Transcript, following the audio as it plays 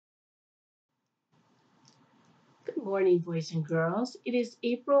Good morning, boys and girls. It is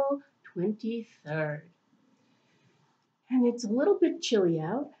April 23rd, and it's a little bit chilly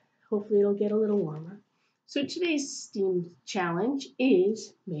out. Hopefully, it'll get a little warmer. So, today's STEAM challenge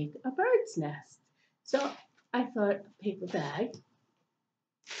is make a bird's nest. So, I thought a paper bag,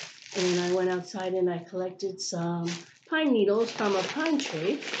 and I went outside and I collected some pine needles from a pine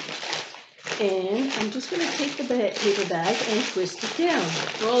tree. And I'm just going to take the paper bag and twist it down,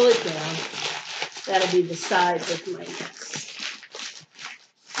 roll it down. That'll be the size of my nest.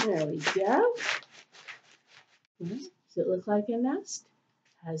 There we go. Does it look like a nest?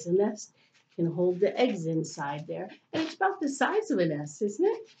 Has a nest. Can hold the eggs inside there. And it's about the size of a nest, isn't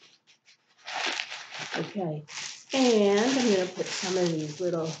it? Okay. And I'm going to put some of these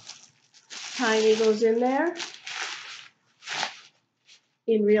little pine needles in there.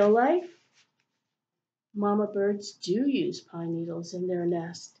 In real life, mama birds do use pine needles in their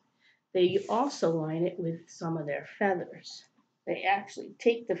nest. They also line it with some of their feathers. They actually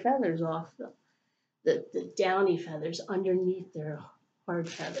take the feathers off, the downy feathers underneath their hard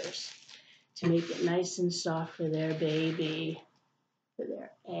feathers to make it nice and soft for their baby, for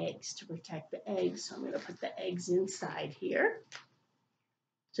their eggs, to protect the eggs. So I'm going to put the eggs inside here.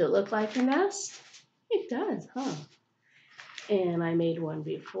 Does it look like a nest? It does, huh? And I made one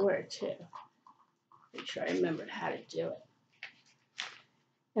before too. Make sure I remembered how to do it.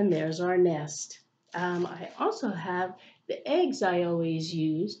 And there's our nest. I also have the eggs I always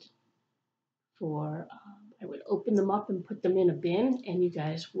used for, I would open them up and put them in a bin, and you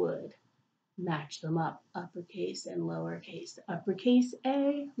guys would match them up, uppercase and lowercase, uppercase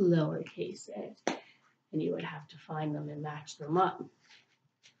A, lowercase a. And you would have to find them and match them up.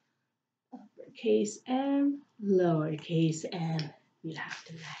 Uppercase M, lowercase m. You'd have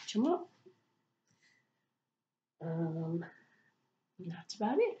to match them up. That's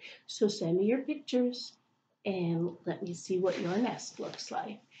about it. So send me your pictures and let me see what your nest looks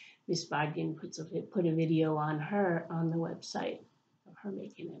like. Miss Bodkin put a video on the website of her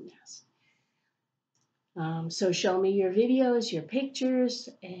making a nest. So show me your videos, your pictures,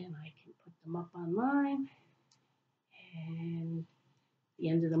 and I can put them up online. And at the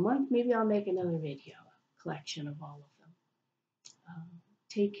end of the month, maybe I'll make another video, a collection of all of them.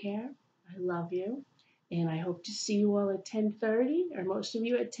 Take care. I love you. And I hope to see you all at 10:30, or most of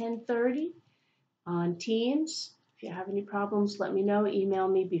you at 10:30 on Teams. If you have any problems, let me know. Email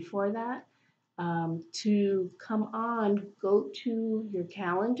me before that. To come on, go to your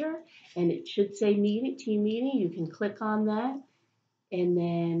calendar, and it should say team meeting. You can click on that, and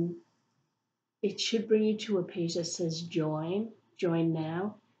then it should bring you to a page that says join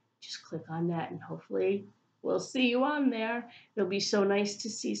now. Just click on that, and hopefully we'll see you on there. It'll be so nice to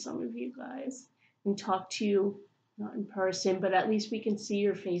see some of you guys and talk to you, not in person, but at least we can see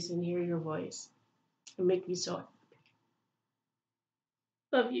your face and hear your voice. It'll make me so happy.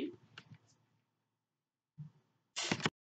 Love you.